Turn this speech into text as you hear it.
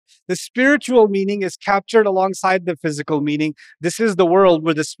The spiritual meaning is captured alongside the physical meaning. This is the world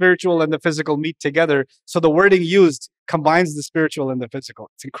where the spiritual and the physical meet together. So the wording used combines the spiritual and the physical.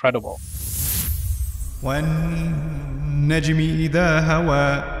 It's incredible. وَالنَّجْمِ إِذَا هَوَى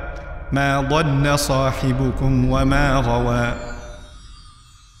مَا ضَلَّ صَاحِبُكُمْ وَمَا غَوَى.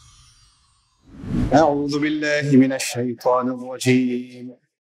 أعوذ بالله من الشيطان الرجيم.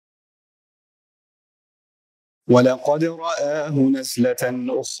 ولقد رآه نزلة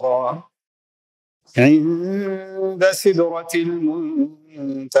أخرى عند سدرة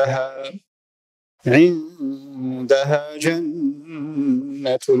المنتهى عندها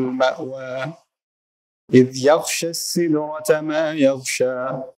جنة المأوى إذ يغشى السدرة ما يغشى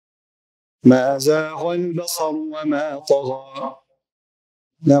ما زاغ البصر وما طغى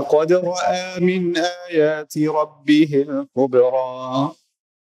لقد رأى من آيات ربه الكبرى.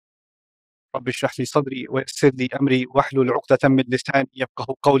 رب اشرح لي صدري ويسر لي أمري واحلل عقدة من لساني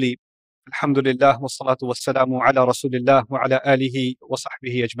يفقهوا قولي. الحمد لله والصلاة والسلام على رسول الله وعلى آله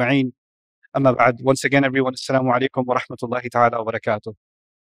وصحبه أجمعين. أما بعد. Once again, everyone, assalamu alaikum wa rahmatullahi ta'ala wa barakatuh.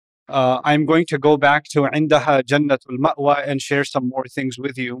 I'm going to go back to عندها جنة المأوى and share some more things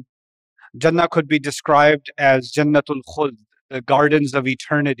with you. Jannah could be described as Jannatul Khuld, the gardens of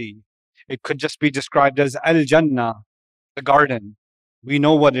eternity. It could just be described as Al-Jannah, the garden. We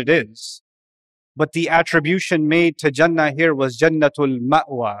know what it is. But the attribution made to Jannah here was Jannatul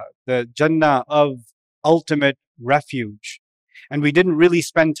Ma'wa, the Jannah of ultimate refuge. And we didn't really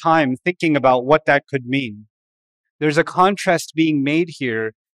spend time thinking about what that could mean. There's a contrast being made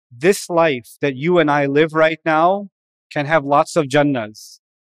here. This life that you and I live right now can have lots of Jannahs.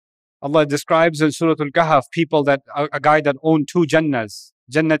 Allah describes in Surah Al-Kahf people that, a guy that owned 2 Jannahs,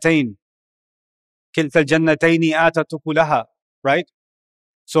 Jannatain. كِلْتَ الْجَنَّتَيْنِ آتَتْ أُكُلَهَا, right?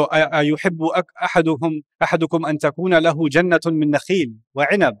 So أَيُحِبُّ أَحَدُكُمْ أَن تَكُونَ لَهُ جَنَّةٌ مِّن نَخِيلٍ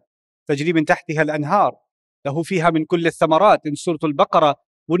وَعِنَبٍ تَجْرِي مِن تَحْتِهَا الْأَنْهَارُ لَهُ فِيهَا مِن كُلِّ الثَّمَرَاتِ. In Surah Al-Baqarah,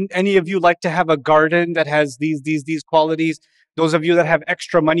 wouldn't any of you like to have a garden that has these qualities? Those of you that have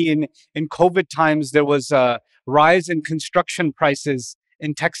extra money, in COVID times, there was a rise in construction prices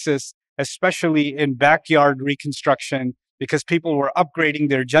in Texas, especially in backyard reconstruction, because people were upgrading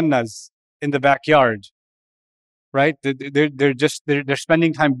their Jannahs in the backyard. Right? They're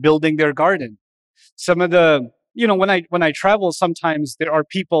spending time building their garden. Some of the, when I travel, sometimes there are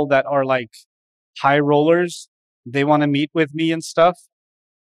people that are like high rollers. They want to meet with me and stuff.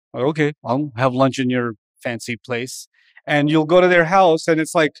 Okay, I'll have lunch in your fancy place. And you'll go to their house and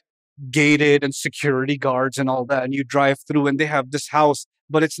it's like gated and security guards and all that. And you drive through and they have this house,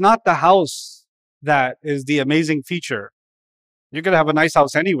 but it's not the house that is the amazing feature. You could have a nice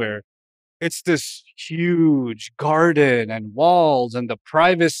house anywhere. It's this huge garden and walls and the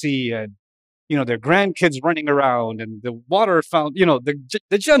privacy and, their grandkids running around and the water fountain,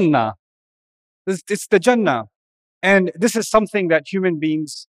 the Jannah. It's the Jannah. And this is something that human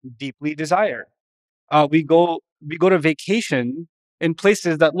beings deeply desire. We go to vacation in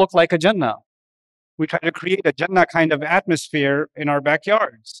places that look like a Jannah. We try to create a Jannah kind of atmosphere in our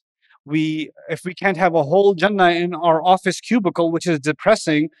backyards. If we can't have a whole Jannah in our office cubicle, which is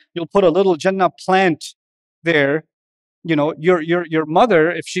depressing, you'll put a little Jannah plant there. Your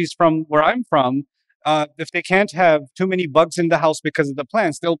mother, if she's from where I'm from, if they can't have too many bugs in the house because of the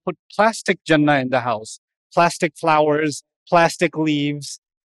plants, they'll put plastic Jannah in the house, plastic flowers, plastic leaves,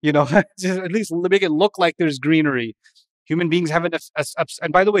 just at least make it look like there's greenery. Human beings have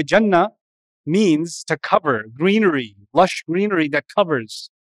and by the way, Jannah means to cover, greenery, lush greenery that covers.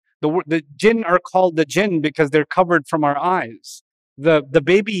 The jinn are called the jinn because they're covered from our eyes. The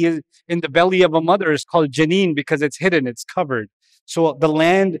baby in the belly of a mother is called janeen because it's hidden, it's covered. So the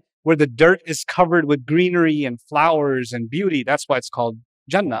land where the dirt is covered with greenery and flowers and beauty, that's why it's called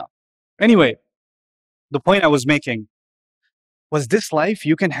Jannah. Anyway, the point I was making was this life,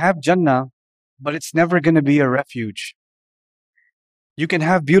 you can have Jannah, but it's never going to be a refuge. You can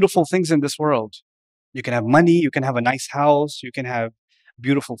have beautiful things in this world. You can have money, you can have a nice house, you can have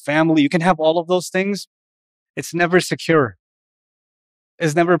beautiful family, you can have all of those things. It's never secure.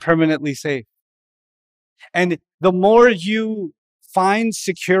 It's never permanently safe. And the more you find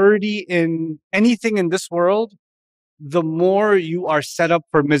security in anything in this world, the more you are set up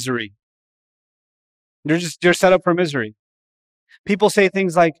for misery. You're set up for misery. People say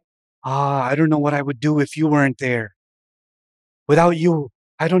things like, I don't know what I would do if you weren't there. Without you,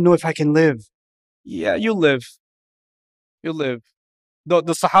 I don't know if I can live. Yeah, you live. You live. The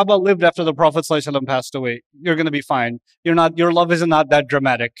Sahaba lived after the Prophet ﷺ passed away. You're going to be fine. Your love is not that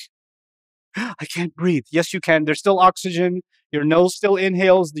dramatic. I can't breathe. Yes, you can. There's still oxygen. Your nose still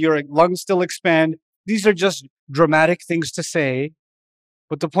inhales. Your lungs still expand. These are just dramatic things to say.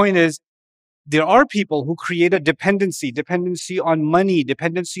 But the point is, there are people who create a dependency on money,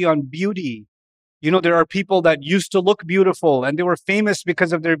 dependency on beauty. There are people that used to look beautiful and they were famous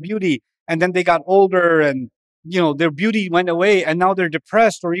because of their beauty. And then they got older and, their beauty went away and now they're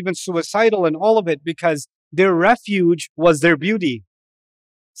depressed or even suicidal and all of it because their refuge was their beauty.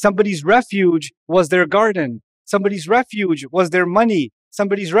 Somebody's refuge was their garden. Somebody's refuge was their money.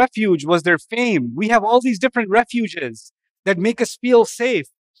 Somebody's refuge was their fame. We have all these different refuges that make us feel safe.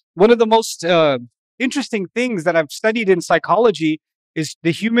 One of the most interesting things that I've studied in psychology is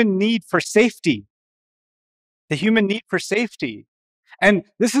the human need for safety. The human need for safety. And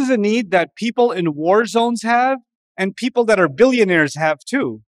this is a need that people in war zones have and people that are billionaires have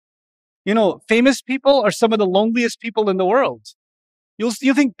too. Famous people are some of the loneliest people in the world.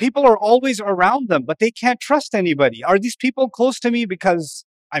 You think people are always around them, but they can't trust anybody. Are these people close to me because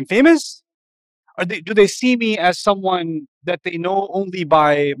I'm famous? Do they see me as someone that they know only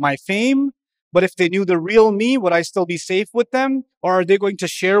by my fame? But if they knew the real me, would I still be safe with them? Or are they going to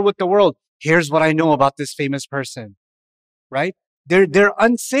share with the world, here's what I know about this famous person, right? They're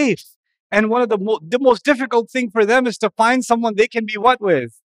unsafe. And one of the most difficult thing for them is to find someone they can be what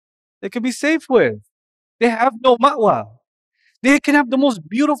with? They can be safe with. They have no ma'wa. They can have the most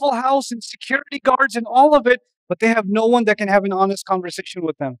beautiful house and security guards and all of it, but they have no one that can have an honest conversation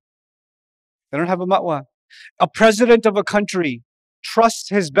with them. They don't have a ma'wa. A president of a country trusts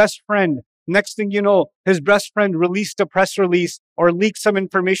his best friend. Next thing you know, his best friend released a press release or leaked some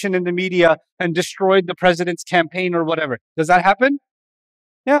information in the media and destroyed the president's campaign or whatever. Does that happen?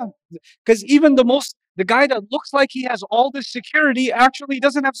 Yeah. Because even the guy that looks like he has all this security actually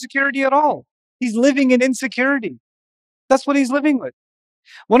doesn't have security at all. He's living in insecurity. That's what he's living with.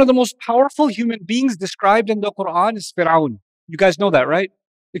 One of the most powerful human beings described in the Qur'an is Fir'aun. You guys know that, right?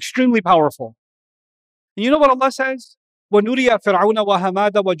 Extremely powerful. And you know what Allah says? وَنُرِيَ فِرْعَوْنَ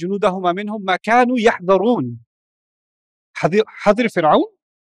وَهَمَادَ وَجُنُودَهُمَا مِنْهُمْ مَا كَانُوا يَحْذَرُونَ. حذر Fir'aun?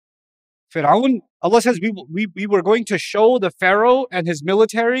 Fir'aun, Allah says we were going to show the Pharaoh and his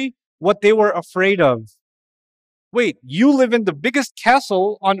military what they were afraid of. Wait, you live in the biggest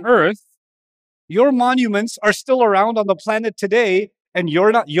castle on earth. Your monuments are still around on the planet today, and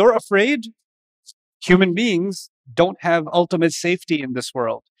you're afraid? Human beings don't have ultimate safety in this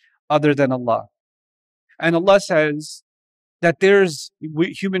world other than Allah. And Allah says that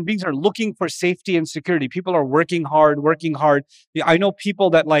human beings are looking for safety and security. People are working hard. I know people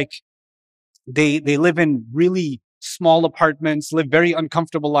that they live in really small apartments, live very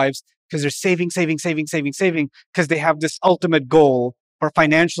uncomfortable lives because they're saving because they have this ultimate goal for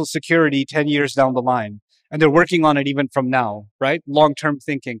financial security 10 years down the line. And they're working on it even from now, right? Long-term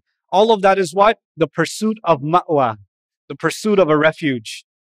thinking. All of that is what? The pursuit of ma'wa, the pursuit of a refuge.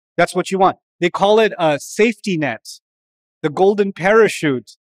 That's what you want. They call it a safety net, the golden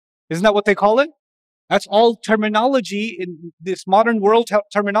parachute. Isn't that what they call it? That's all terminology in this modern world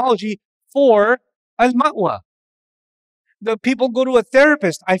terminology for al-ma'wa. The people go to a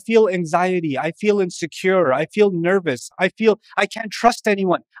therapist. I feel anxiety. I feel insecure. I feel nervous. I feel I can't trust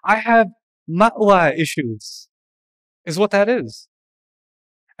anyone. I have ma'wa issues, is what that is.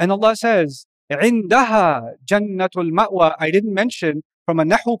 And Allah says, عِنْدَهَا جَنَّةُ الْمَأْوَى. I didn't mention, from a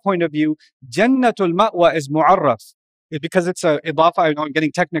nahu point of view, Jannatul Ma'wa is mu'arraf. Because it's a idafa, I know I'm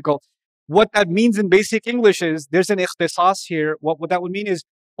getting technical. What that means in basic English is, there's an ikhtisas here. What that would mean is,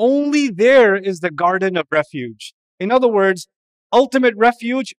 only there is the garden of refuge. In other words, ultimate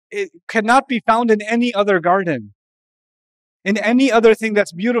refuge, it cannot be found in any other garden. In any other thing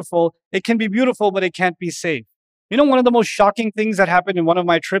that's beautiful, it can be beautiful, but it can't be safe. One of the most shocking things that happened in one of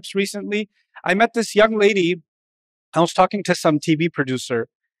my trips recently, I met this young lady. I was talking to some TV producer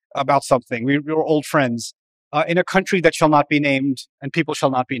about something. We were old friends in a country that shall not be named and people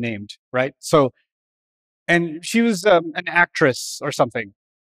shall not be named, right? And she was an actress or something,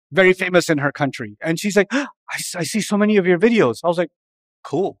 very famous in her country. And she's like, I see so many of your videos. I was like,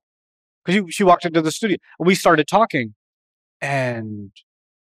 cool. Because she walked into the studio. We started talking. And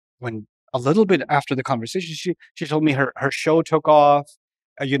when a little bit after the conversation, she told me her show took off.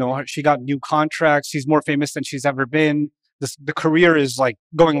 She got new contracts. She's more famous than she's ever been. The career is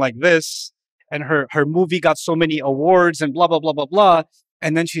going like this. And her movie got so many awards and blah, blah, blah, blah, blah.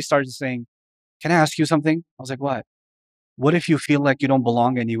 And then she started saying, can I ask you something? I was like, what? What if you feel like you don't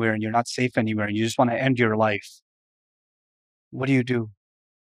belong anywhere and you're not safe anywhere and you just want to end your life? What do you do?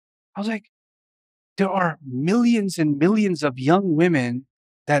 I was like, there are millions and millions of young women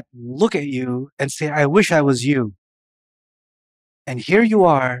that look at you and say, I wish I was you. And here you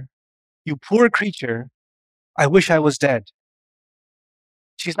are, you poor creature, I wish I was dead.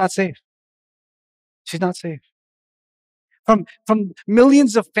 She's not safe. She's not safe. From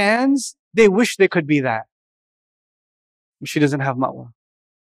millions of fans, they wish they could be that. She doesn't have ma'wa.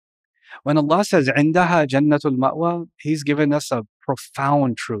 When Allah says, عِنْدَهَا جَنَّةُ الْمَأْوَى, He's given us a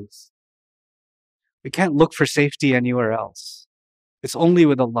profound truth. We can't look for safety anywhere else. It's only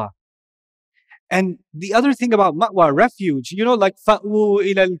with Allah. And the other thing about ma'wa, refuge, you know, like فَأْوُوا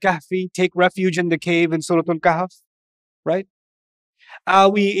إِلَى الْكَهْفِ, take refuge in the cave in Surah Al-Kahf, right?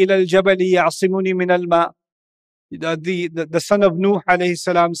 آوِي إِلَى الْجَبَلِ يَعْصِمُنِي مِنَ الْمَاءِ. The son of Nuh alayhi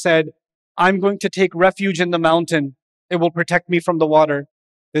salam said, I'm going to take refuge in the mountain. It will protect me from the water.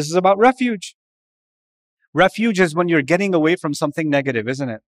 This is about refuge. Refuge is when you're getting away from something negative, isn't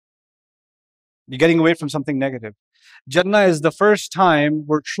it? You're getting away from something negative. Jannah is the first time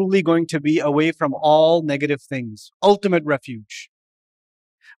we're truly going to be away from all negative things. Ultimate refuge.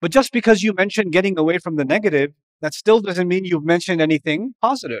 But just because you mentioned getting away from the negative, that still doesn't mean you've mentioned anything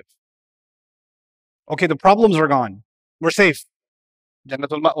positive. Okay, the problems are gone. We're safe.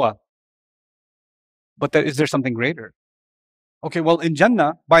 Jannatul Ma'wa. But is there something greater? Okay, well, in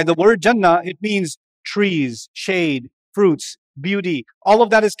Jannah, by the word Jannah, it means trees, shade, fruits, beauty. All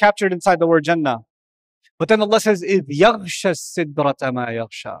of that is captured inside the word Jannah. But then Allah says, إِذْ يَغْشَى السِّدْرَةَ مَا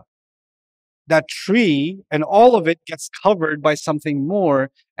يَغْشَى. That tree and all of it gets covered by something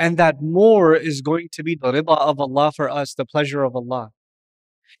more, and that more is going to be the rida of Allah for us, the pleasure of Allah.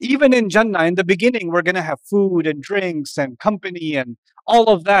 Even in Jannah, in the beginning, we're going to have food and drinks and company and all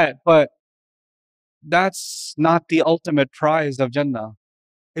of that, but that's not the ultimate prize of Jannah.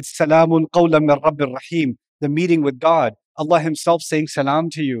 It's salamun qawlan min Rabbir Rahim, the meeting with God. Allah Himself saying salam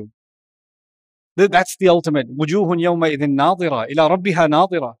to you. That's the ultimate. Wujuhun yawma idhin nadira, ila rabbiha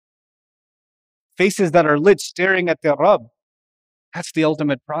nadira. Faces that are lit, staring at their Rabb. That's the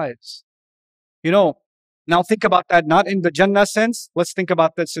ultimate prize. You know, now think about that not in the Jannah sense. Let's think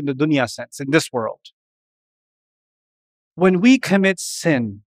about this in the dunya sense, in this world. When we commit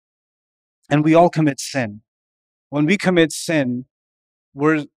sin, and we all commit sin. When we commit sin,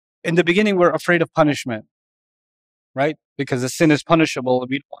 in the beginning, we're afraid of punishment, right? Because the sin is punishable.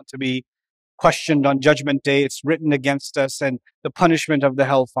 We don't want to be questioned on Judgment Day. It's written against us and the punishment of the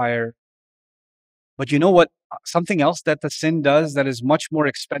hellfire. But you know what? Something else that the sin does that is much more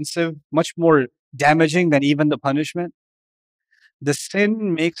expensive, much more damaging than even the punishment. The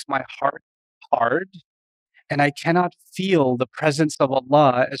sin makes my heart hard, and I cannot feel the presence of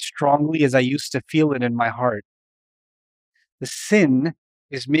Allah as strongly as I used to feel it in my heart. The sin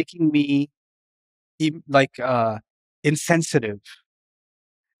is making me insensitive.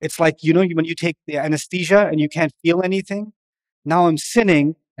 It's like, you know, when you take the anesthesia and you can't feel anything. Now I'm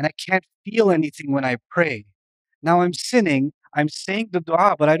sinning and I can't feel anything when I pray. Now I'm sinning, I'm saying the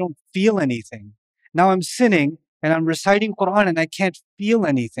dua, but I don't feel anything. Now I'm sinning and I'm reciting Qur'an and I can't feel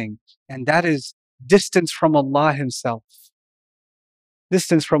anything. And that is distance from Allah Himself.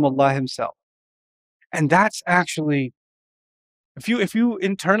 Distance from Allah Himself. And that's actually, if you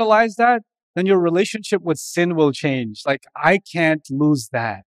internalize that, then your relationship with sin will change. Like, I can't lose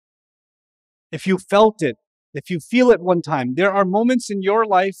that. If you felt it, if you feel it one time, there are moments in your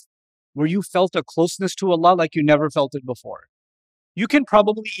life where you felt a closeness to Allah like you never felt it before. You can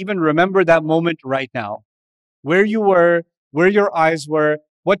probably even remember that moment right now. Where you were, where your eyes were,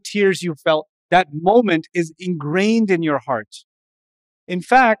 what tears you felt. That moment is ingrained in your heart. In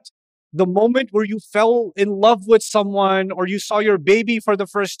fact, the moment where you fell in love with someone, or you saw your baby for the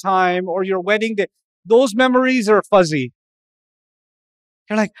first time, or your wedding day, those memories are fuzzy.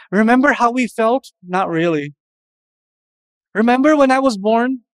 You're like, remember how we felt? Not really. Remember when I was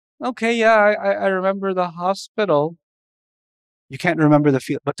born? Okay, yeah, I remember the hospital. You can't remember the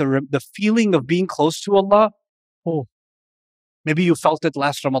feel, but the feeling of being close to Allah, oh, maybe you felt it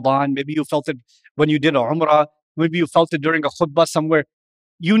last Ramadan, maybe you felt it when you did a Umrah, maybe you felt it during a khutbah somewhere.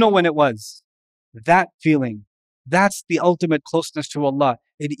 You know when it was. That feeling, that's the ultimate closeness to Allah.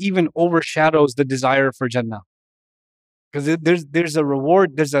 It even overshadows the desire for Jannah. Because there's a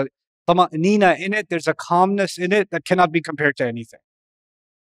reward, there's a tama'nina in it, there's a calmness in it that cannot be compared to anything.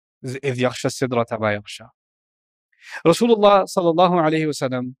 إِذْ يَغْشَى السِّدْرَةَ مَا يَغْشَى. Rasulullah sallallahu alayhi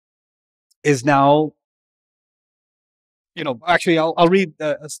wasallam is now, you know, actually I'll read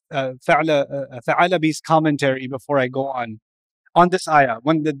Tha'alabi's commentary before I go on this ayah.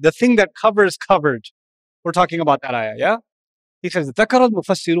 When the thing that covers covered, we're talking about that ayah, yeah? He says, ذَكَرَ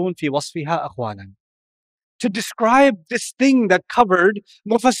الْمُفَسِّرُونَ فِي وَصْفِهَا أَقْوَالًا. To describe this thing that covered,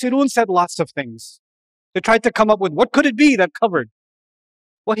 Mufassirun said lots of things. They tried to come up with what could it be that covered.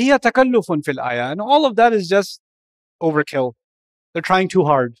 وَهِيَ تَكَلُّفٌ فِي الْآيَةِ. And all of that is just overkill. They're trying too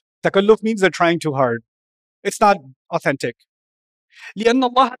hard. Takalluf means they're trying too hard. It's not authentic. لِأَنَّ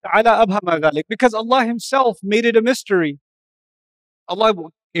اللَّهَ تَعَالَى أَبْهَمَ ذَلِكَ. Because Allah Himself made it a mystery. Allah,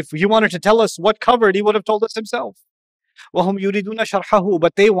 if He wanted to tell us what covered, He would have told us Himself. وَهُمْ يُرِيدُونَ شَرْحَهُ,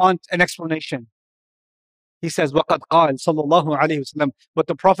 but they want an explanation. He says, وَقَدْ قَالَ صلى الله عليه وسلم, but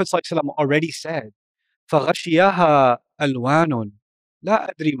the Prophet صلى الله عليه وسلم already said, فَغَشِيَهَا أَلْوَانٌ لَا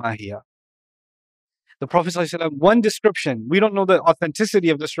أَدْرِي مَا هِيَ. The Prophet ﷺ, one description, we don't know the authenticity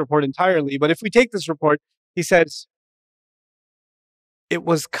of this report entirely, but if we take this report, he says, it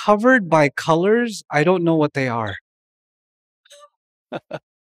was covered by colors, I don't know what they are.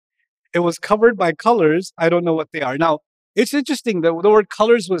 It was covered by colors, I don't know what they are. Now, it's interesting that the word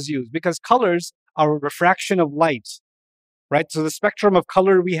colors was used because colors are a refraction of light, right? So the spectrum of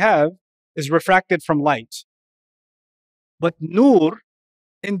color we have is refracted from light. But nur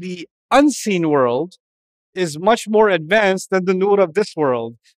in the unseen world is much more advanced than the nur of this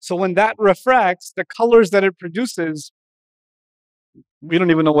world. So when that refracts, the colors that it produces, we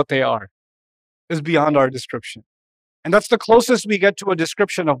don't even know what they are. It's beyond our description. And that's the closest we get to a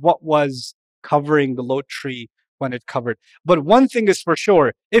description of what was covering the lote tree when it covered. But one thing is for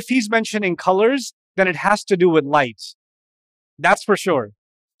sure, if he's mentioning colors, then it has to do with light. That's for sure.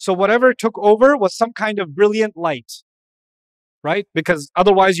 So whatever took over was some kind of brilliant light, right? Because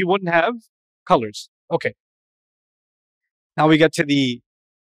otherwise you wouldn't have colors. Okay. Now we get to the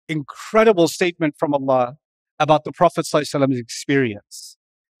incredible statement from Allah about the Prophet ﷺ's experience.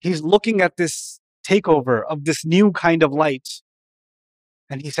 He's looking at this takeover of this new kind of light.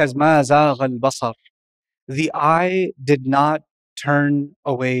 And he says, مَا زَاغَ الْبَصَرِ, the eye did not turn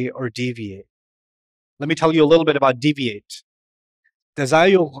away or deviate. Let me tell you a little bit about deviate.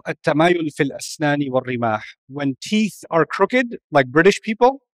 تزايغ التمايل في الأسنان والرماح. When teeth are crooked, like British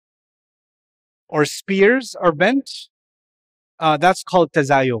people, or spears are bent, that's called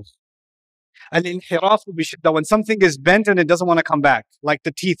tazayugh. Al-inhiraf bishidda, when something is bent and it doesn't want to come back, like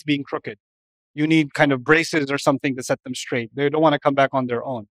the teeth being crooked. You need kind of braces or something to set them straight. They don't want to come back on their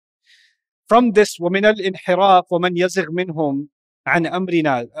own. From this, وَمِنَ الْإِنْحِرَافِ وَمَنْ يَزِغْ مِنْهُمْ عَنْ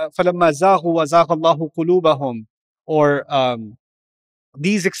أَمْرِنَا فَلَمَّا زَاغُوا وَزَاغَ اللَّهُ قُلُوبَهُم. Or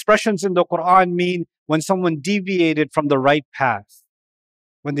these expressions in the Qur'an mean when someone deviated from the right path.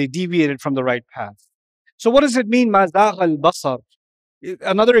 When they deviated from the right path. So what does it mean, مَا زَاغَ الْبَصَرِ?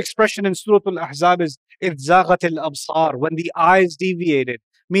 Another expression in Surah Al-Ahzab is إِذْ زَاغَتِ الْأَبْصَارِ, when the eyes deviated.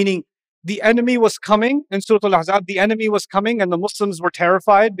 Meaning, the enemy was coming, in Surah Al-Ahzab, the enemy was coming and the Muslims were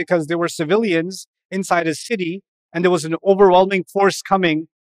terrified because there were civilians inside a city and there was an overwhelming force coming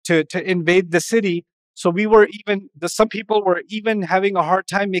to invade the city. So some people were even having a hard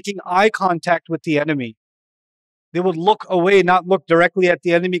time making eye contact with the enemy. They would look away, not look directly at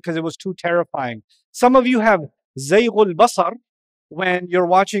the enemy because it was too terrifying. Some of you have zayghul basar when you're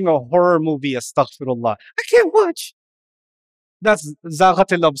watching a horror movie, astaghfirullah. I can't watch. That's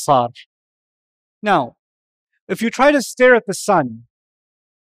zaghat al-absar. Now, if you try to stare at the sun,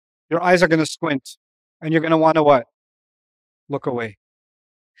 your eyes are going to squint and you're going to want to what? Look away.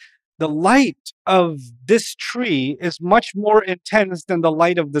 The light of this tree is much more intense than the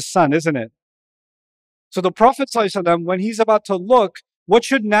light of the sun, isn't it? So the Prophet ﷺ, when he's about to look, what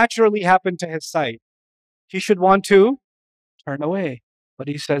should naturally happen to his sight? He should want to turn away. But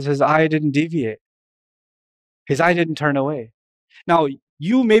he says his eye didn't deviate. His eye didn't turn away. Now,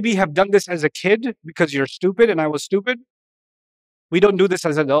 you maybe have done this as a kid because you're stupid and I was stupid. We don't do this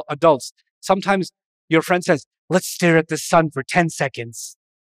as adults. Sometimes your friend says, let's stare at the sun for 10 seconds.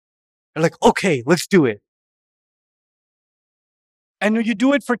 You're like, okay, let's do it. And you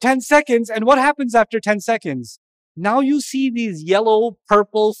do it for 10 seconds, and what happens after 10 seconds? Now you see these yellow,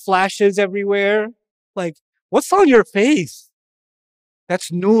 purple flashes everywhere. Like, what's on your face?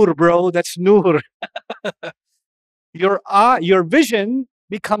 That's nur, bro. That's nur. Your vision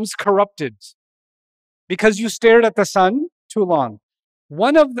becomes corrupted because you stared at the sun too long.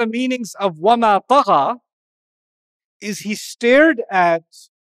 One of the meanings of wama tagha is he stared at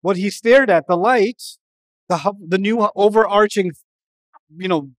the light, the new overarching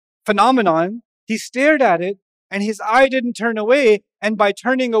phenomenon. He stared at it and his eye didn't turn away. And by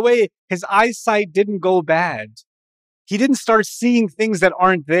turning away, his eyesight didn't go bad. He didn't start seeing things that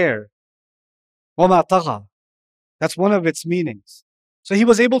aren't there. وَمَا طَغَى. That's one of its meanings. So he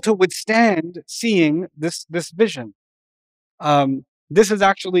was able to withstand seeing this vision. This is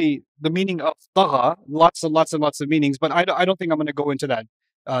actually the meaning of tagha. Lots and lots of meanings, but I don't think I'm going to go into that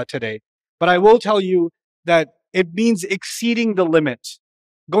today. But I will tell you that it means exceeding the limit,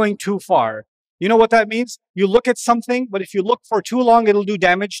 going too far. You know what that means? You look at something, but if you look for too long, it'll do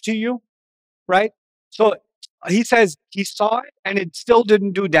damage to you, right? So he says he saw it and it still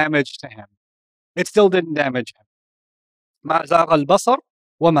didn't do damage to him. It still didn't damage him. مَا زَاغَ الْبَصَرُ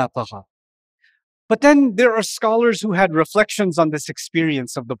وَمَا طَغَى. But then there are scholars who had reflections on this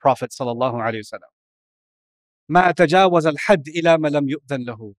experience of the Prophet sallallahu alaihi wasallam. ما تجاوز الحد إلى ما لم يؤذن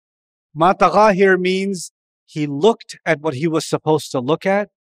له. ما طغى here means he looked at what he was supposed to look at,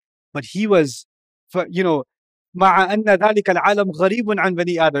 but he was, مع أن ذلك العالم غريب عن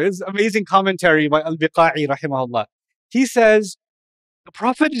بني آدم. It's amazing commentary by Al-Biqa'i rahimahullah. He says, the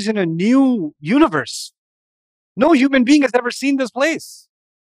Prophet is in a new universe. No human being has ever seen this place.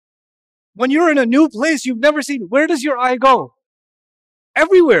 When you're in a new place you've never seen, where does your eye go?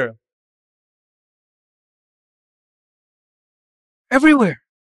 Everywhere. Everywhere.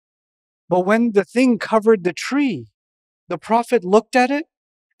 But when the thing covered the tree, the Prophet looked at it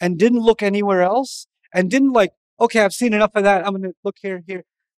and didn't look anywhere else and didn't like, okay, I've seen enough of that. I'm going to look here.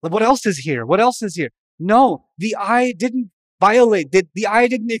 What else is here? What else is here? No, the eye didn't violate. The eye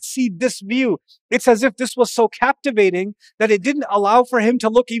didn't exceed this view. It's as if this was so captivating that it didn't allow for him to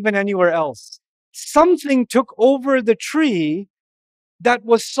look even anywhere else. Something took over the tree that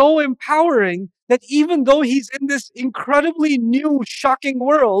was so empowering that even though he's in this incredibly new, shocking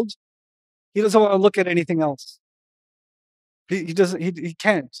world, he doesn't want to look at anything else. He doesn't. He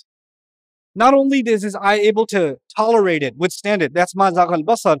can't. Not only is his eye able to tolerate it, withstand it, that's ma zagha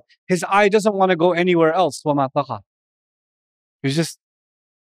al-basar, his eye doesn't want to go anywhere else. Wa ma tagha. He's just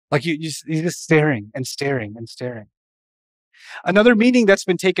like he's just staring and staring and staring. Another meaning that's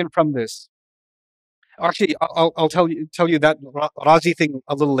been taken from this. Actually, I'll tell you that Razi thing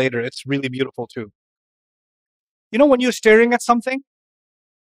a little later. It's really beautiful too. You know, when you're staring at something,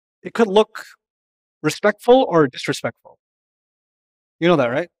 it could look respectful or disrespectful. You know that,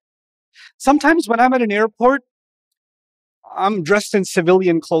 right? Sometimes when I'm at an airport, I'm dressed in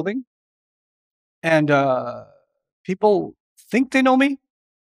civilian clothing, and people think they know me,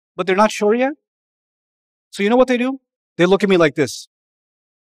 but they're not sure yet. So you know what they do? They look at me like this.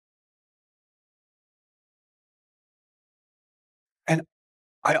 And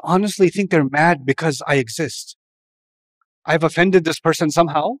I honestly think they're mad because I exist. I've offended this person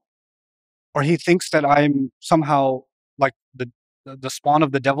somehow, or he thinks that I'm somehow like the spawn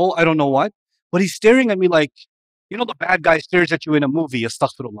of the devil. I don't know what. But he's staring at me like, you know, the bad guy stares at you in a movie,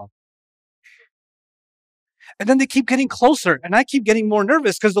 astaghfirullah. And then they keep getting closer, and I keep getting more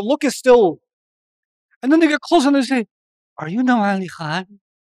nervous because the look is still. And then they get closer and they say, "Are you Nouman Ali Khan?"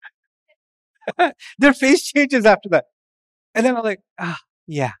 Their face changes after that. And then I'm like,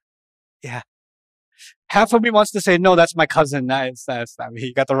 yeah. Half of me wants to say, no, that's my cousin. That's not me.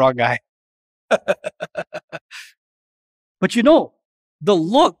 You got the wrong guy. But you know, the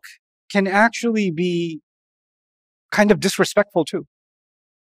look can actually be kind of disrespectful too.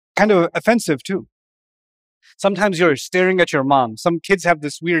 Kind of offensive too. Sometimes you're staring at your mom. Some kids have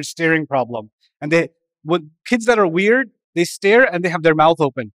this weird staring problem. And kids that are weird, they stare and they have their mouth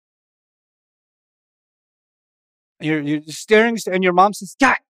open. You're staring and your mom says,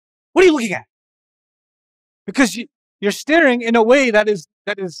 "God, what are you looking at?" Because you're staring in a way that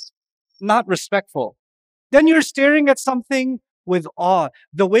is not respectful. Then you're staring at something with awe.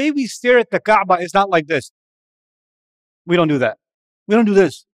 The way we stare at the Kaaba is not like this. We don't do that. We don't do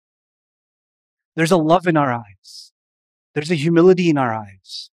this. There's a love in our eyes. There's a humility in our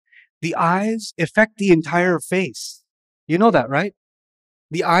eyes. The eyes affect the entire face. You know that, right?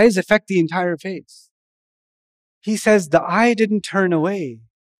 The eyes affect the entire face. He says the eye didn't turn away,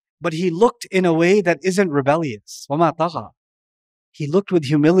 but he looked in a way that isn't rebellious. وَمَا طَغَى. He looked with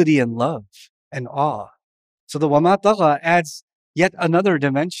humility and love and awe. So the وَمَا طَغَى adds yet another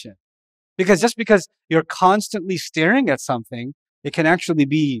dimension. Because just because you're constantly staring at something, it can actually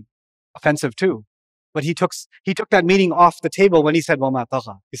be offensive too. But he took that meaning off the table when he said وَمَا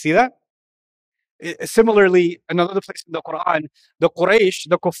طَغَى. You see that? Similarly, another place in the Qur'an, the Quraysh,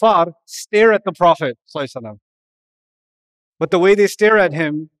 the Kuffar, stare at the Prophet ﷺ. But the way they stare at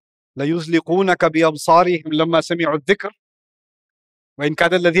him, لَيُزْلِقُونَكَ بِأَبْصَارِهِمْ لَمَّا سَمِعُوا الذِّكْرَ وَإِنْ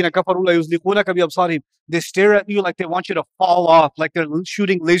كَادَ الَّذِينَ كَفَرُوا لَيُزْلِقُونَكَ بِأَبْصَارِهِمْ. They stare at you like they want you to fall off, like they're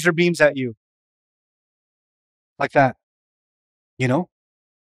shooting laser beams at you. Like that. You know?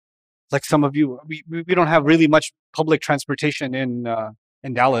 Like some of you, we don't have really much public transportation in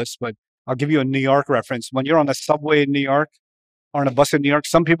Dallas, but I'll give you a New York reference. When you're on a subway in New York or on a bus in New York,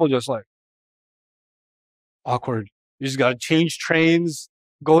 some people just like, awkward. You just got to change trains,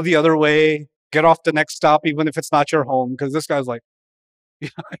 go the other way, get off the next stop, even if it's not your home. Because this guy's like,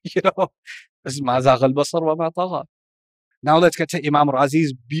 this is ma zagha al-basar wa ma tagha. Now let's get to Imam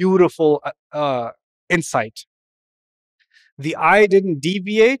Razi's beautiful insight. The eye didn't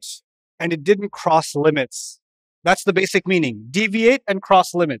deviate and it didn't cross limits. That's the basic meaning. Deviate and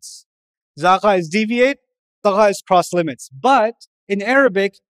cross limits. Zagha is deviate, tagha is cross limits. But in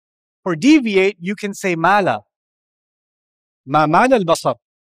Arabic, For deviate, you can say mala. Ma mala al-basar.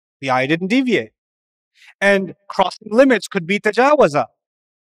 The eye didn't deviate. And crossing limits could be tajawaza.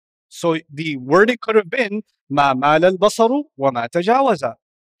 So the wording could have been ma mala al-basaru wa ma tajawaza.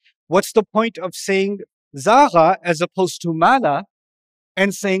 What's the point of saying zagha as opposed to mala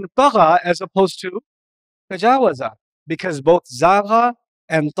and saying tagha as opposed to tajawaza? Because both zagha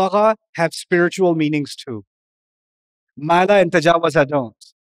and tagha have spiritual meanings too. Mala and tajawaza don't.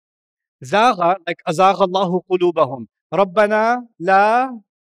 Zagha, like azagha Allahu qulubahum. Rabbana la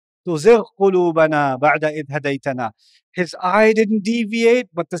tuzigh qulubana ba'da idh hadaytana. His eye didn't deviate,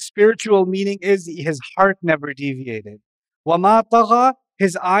 but the spiritual meaning is his heart never deviated. Wama tagha,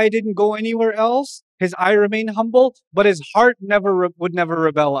 his eye didn't go anywhere else. His eye remained humble, but his heart would never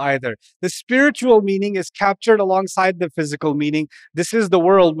rebel either. The spiritual meaning is captured alongside the physical meaning. This is the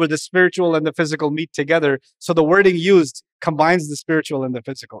world where the spiritual and the physical meet together. So the wording used combines the spiritual and the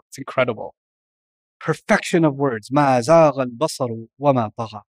physical. It's incredible. Perfection of words. Ma zagha al-basaru wa ma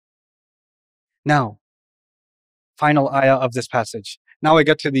tagha. Now, final ayah of this passage. Now I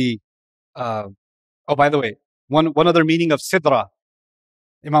get to the, oh, by the way, one other meaning of sidra,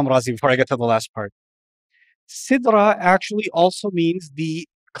 Imam Razi, before I get to the last part. Sidra actually also means the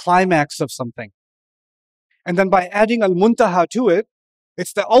climax of something. And then by adding al-muntaha to it,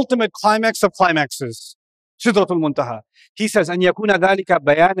 it's the ultimate climax of climaxes. Sidratul muntaha. He says, أن يكون ذلك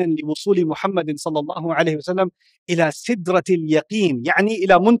بيانا لوصول محمد صلى الله عليه وسلم إلى سدرة اليقين، يعني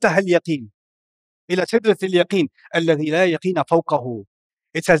إلى منتهى اليقين. إلى سدرة اليقين الذي لا يقين فوقه.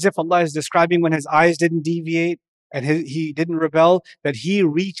 It's as if Allah is describing when his eyes didn't deviate and he didn't rebel, that he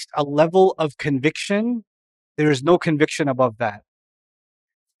reached a level of conviction. There is no conviction above that.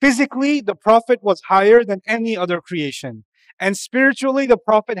 Physically, the Prophet was higher than any other creation. And spiritually, the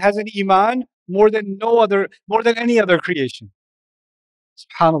Prophet has an iman more than any other creation.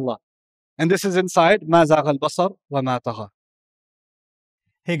 SubhanAllah. And this is inside Ma zagha al-basar wa ma tagha.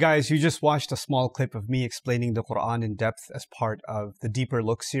 Hey guys, you just watched a small clip of me explaining the Qur'an in depth as part of the Deeper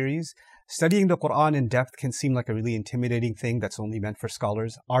Look series. Studying the Qur'an in depth can seem like a really intimidating thing that's only meant for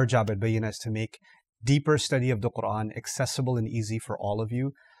scholars. Our job at Bayyinah is to make deeper study of the Qur'an accessible and easy for all of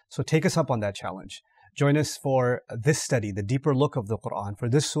you. So take us up on that challenge. Join us for this study, the Deeper Look of the Qur'an, for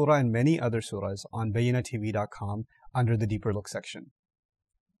this surah and many other surahs on BayyinahTV.com under the Deeper Look section.